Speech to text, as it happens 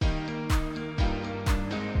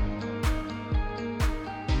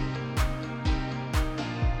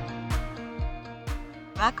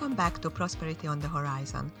Welcome back to Prosperity on the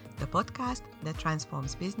Horizon, the podcast that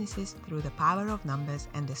transforms businesses through the power of numbers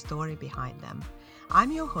and the story behind them.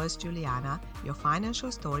 I'm your host, Juliana, your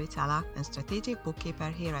financial storyteller and strategic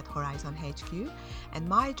bookkeeper here at Horizon HQ, and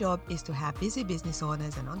my job is to have busy business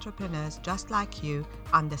owners and entrepreneurs just like you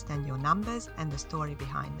understand your numbers and the story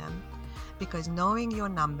behind them. Because knowing your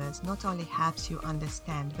numbers not only helps you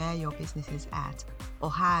understand where your business is at or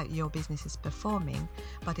how your business is performing,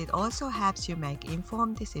 but it also helps you make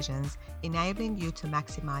informed decisions, enabling you to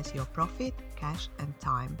maximize your profit, cash, and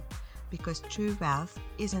time. Because true wealth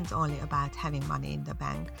isn't only about having money in the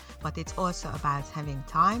bank, but it's also about having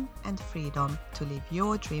time and freedom to live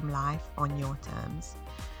your dream life on your terms.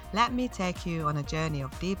 Let me take you on a journey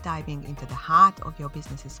of deep diving into the heart of your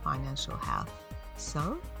business's financial health.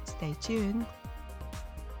 So, stay tuned.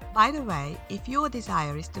 By the way, if your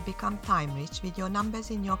desire is to become time rich with your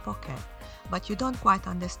numbers in your pocket, but you don't quite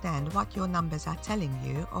understand what your numbers are telling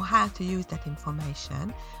you or how to use that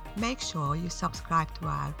information, make sure you subscribe to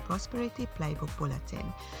our Prosperity Playbook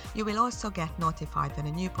Bulletin. You will also get notified when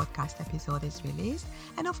a new podcast episode is released,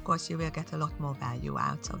 and of course you will get a lot more value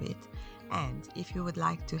out of it. And if you would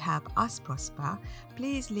like to help us prosper,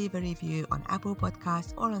 please leave a review on Apple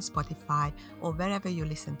Podcasts or on Spotify or wherever you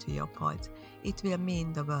listen to your pods. It will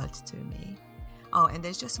mean the world to me. Oh, and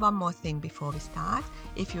there's just one more thing before we start.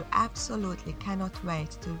 If you absolutely cannot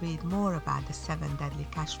wait to read more about the 7 deadly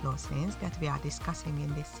cash flow sins that we are discussing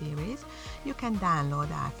in this series, you can download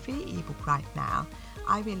our free ebook right now.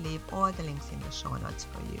 I will leave all the links in the show notes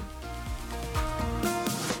for you.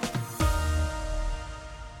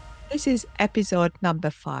 This is episode number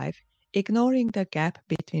 5, Ignoring the Gap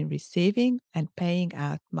Between Receiving and Paying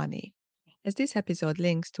Out Money. As this episode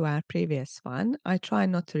links to our previous one, I try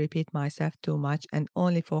not to repeat myself too much and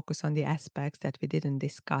only focus on the aspects that we didn't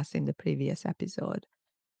discuss in the previous episode.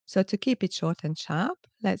 So to keep it short and sharp,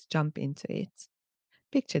 let's jump into it.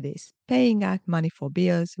 Picture this: paying out money for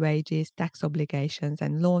bills, wages, tax obligations,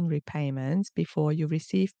 and loan repayments before you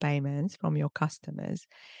receive payments from your customers.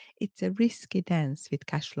 It's a risky dance with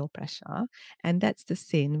cash flow pressure, and that's the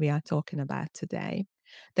sin we are talking about today.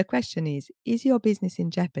 The question is your business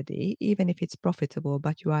in jeopardy even if it's profitable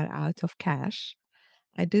but you are out of cash?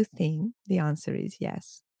 I do think the answer is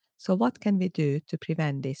yes. So, what can we do to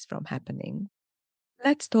prevent this from happening?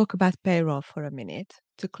 Let's talk about payroll for a minute.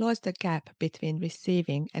 To close the gap between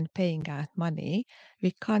receiving and paying out money,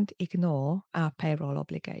 we can't ignore our payroll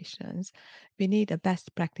obligations. We need a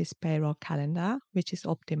best practice payroll calendar, which is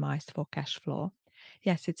optimized for cash flow.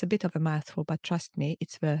 Yes, it's a bit of a mouthful, but trust me,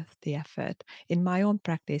 it's worth the effort. In my own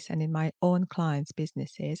practice and in my own clients'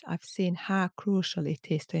 businesses, I've seen how crucial it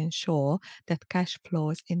is to ensure that cash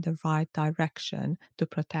flows in the right direction to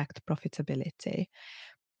protect profitability.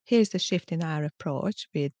 Here's the shift in our approach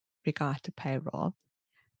with regard to payroll.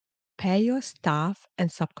 Pay your staff and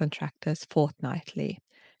subcontractors fortnightly.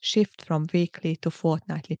 Shift from weekly to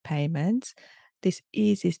fortnightly payments. This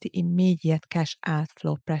eases the immediate cash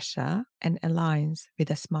outflow pressure and aligns with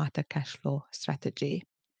a smarter cash flow strategy.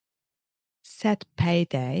 Set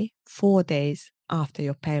payday 4 days after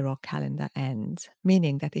your payroll calendar ends,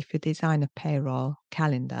 meaning that if you design a payroll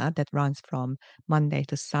calendar that runs from Monday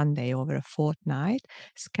to Sunday over a fortnight,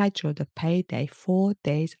 schedule the payday 4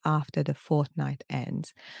 days after the fortnight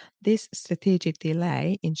ends. This strategic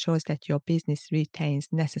delay ensures that your business retains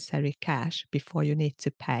necessary cash before you need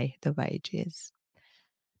to pay the wages.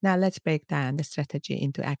 Now let's break down the strategy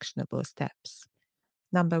into actionable steps.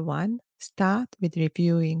 Number 1, start with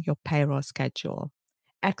reviewing your payroll schedule.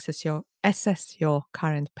 Assess your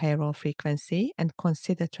current payroll frequency and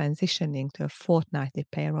consider transitioning to a fortnightly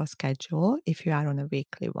payroll schedule if you are on a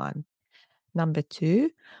weekly one. Number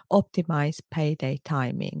 2, optimize payday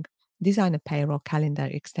timing. Design a payroll calendar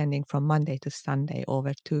extending from Monday to Sunday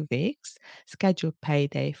over 2 weeks. Schedule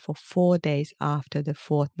payday for 4 days after the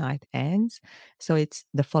fortnight ends, so it's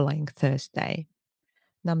the following Thursday.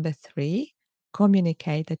 Number 3,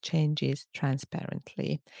 communicate the changes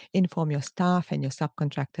transparently. Inform your staff and your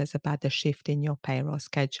subcontractors about the shift in your payroll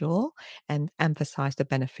schedule and emphasize the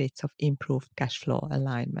benefits of improved cash flow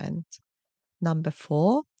alignment. Number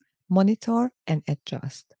 4, monitor and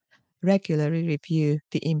adjust. Regularly review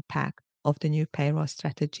the impact of the new payroll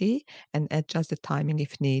strategy and adjust the timing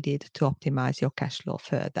if needed to optimize your cash flow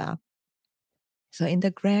further. So, in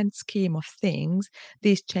the grand scheme of things,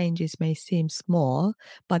 these changes may seem small,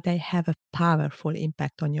 but they have a powerful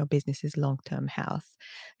impact on your business's long term health.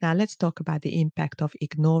 Now, let's talk about the impact of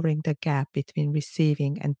ignoring the gap between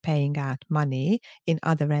receiving and paying out money in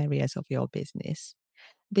other areas of your business.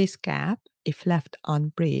 This gap, if left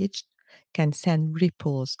unbridged, can send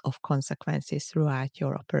ripples of consequences throughout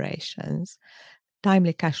your operations.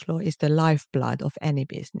 Timely cash flow is the lifeblood of any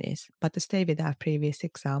business. But to stay with our previous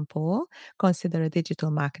example, consider a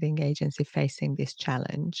digital marketing agency facing this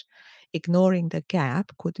challenge. Ignoring the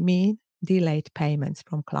gap could mean delayed payments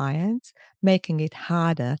from clients, making it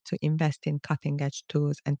harder to invest in cutting edge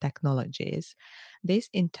tools and technologies. This,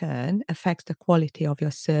 in turn, affects the quality of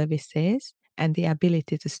your services and the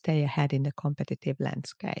ability to stay ahead in the competitive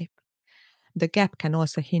landscape. The gap can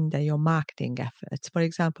also hinder your marketing efforts. For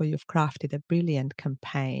example, you've crafted a brilliant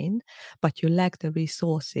campaign, but you lack the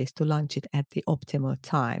resources to launch it at the optimal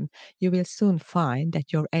time. You will soon find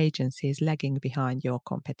that your agency is lagging behind your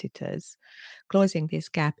competitors. Closing this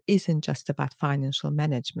gap isn't just about financial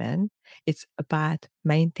management, it's about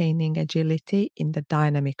maintaining agility in the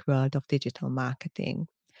dynamic world of digital marketing.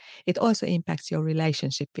 It also impacts your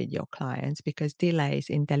relationship with your clients because delays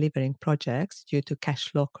in delivering projects due to cash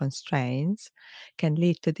flow constraints can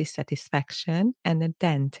lead to dissatisfaction and a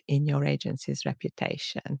dent in your agency's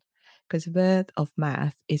reputation. Because word of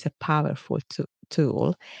mouth is a powerful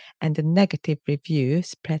tool, and the negative review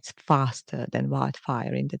spreads faster than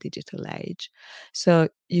wildfire in the digital age. So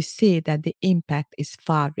you see that the impact is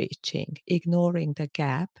far reaching. Ignoring the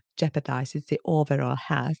gap jeopardizes the overall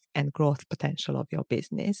health and growth potential of your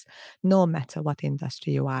business, no matter what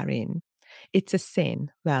industry you are in. It's a sin,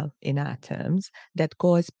 well, in our terms, that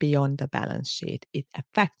goes beyond the balance sheet. It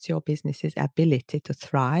affects your business's ability to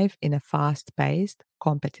thrive in a fast paced,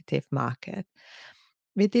 competitive market.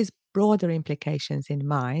 With these broader implications in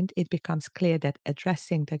mind, it becomes clear that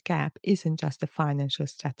addressing the gap isn't just a financial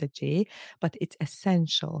strategy, but it's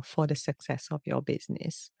essential for the success of your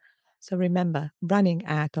business. So remember, running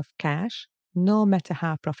out of cash, no matter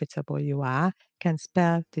how profitable you are, can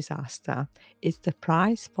spell disaster. It's the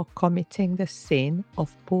price for committing the sin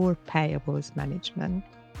of poor payables management.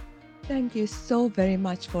 Thank you so very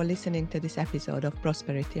much for listening to this episode of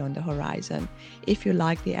Prosperity on the Horizon. If you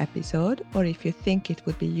like the episode or if you think it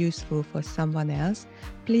would be useful for someone else,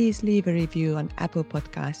 please leave a review on Apple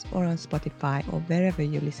Podcasts or on Spotify or wherever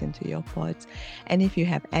you listen to your pods. And if you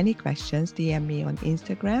have any questions, DM me on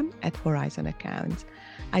Instagram at Horizon Accounts.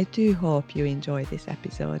 I do hope you enjoyed this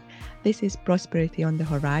episode. This is Prosperity on the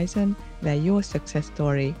Horizon, where your success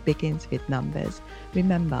story begins with numbers.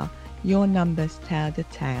 Remember, your numbers tell the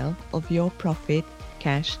tale of your profit,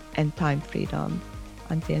 cash, and time freedom.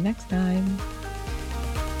 Until next time.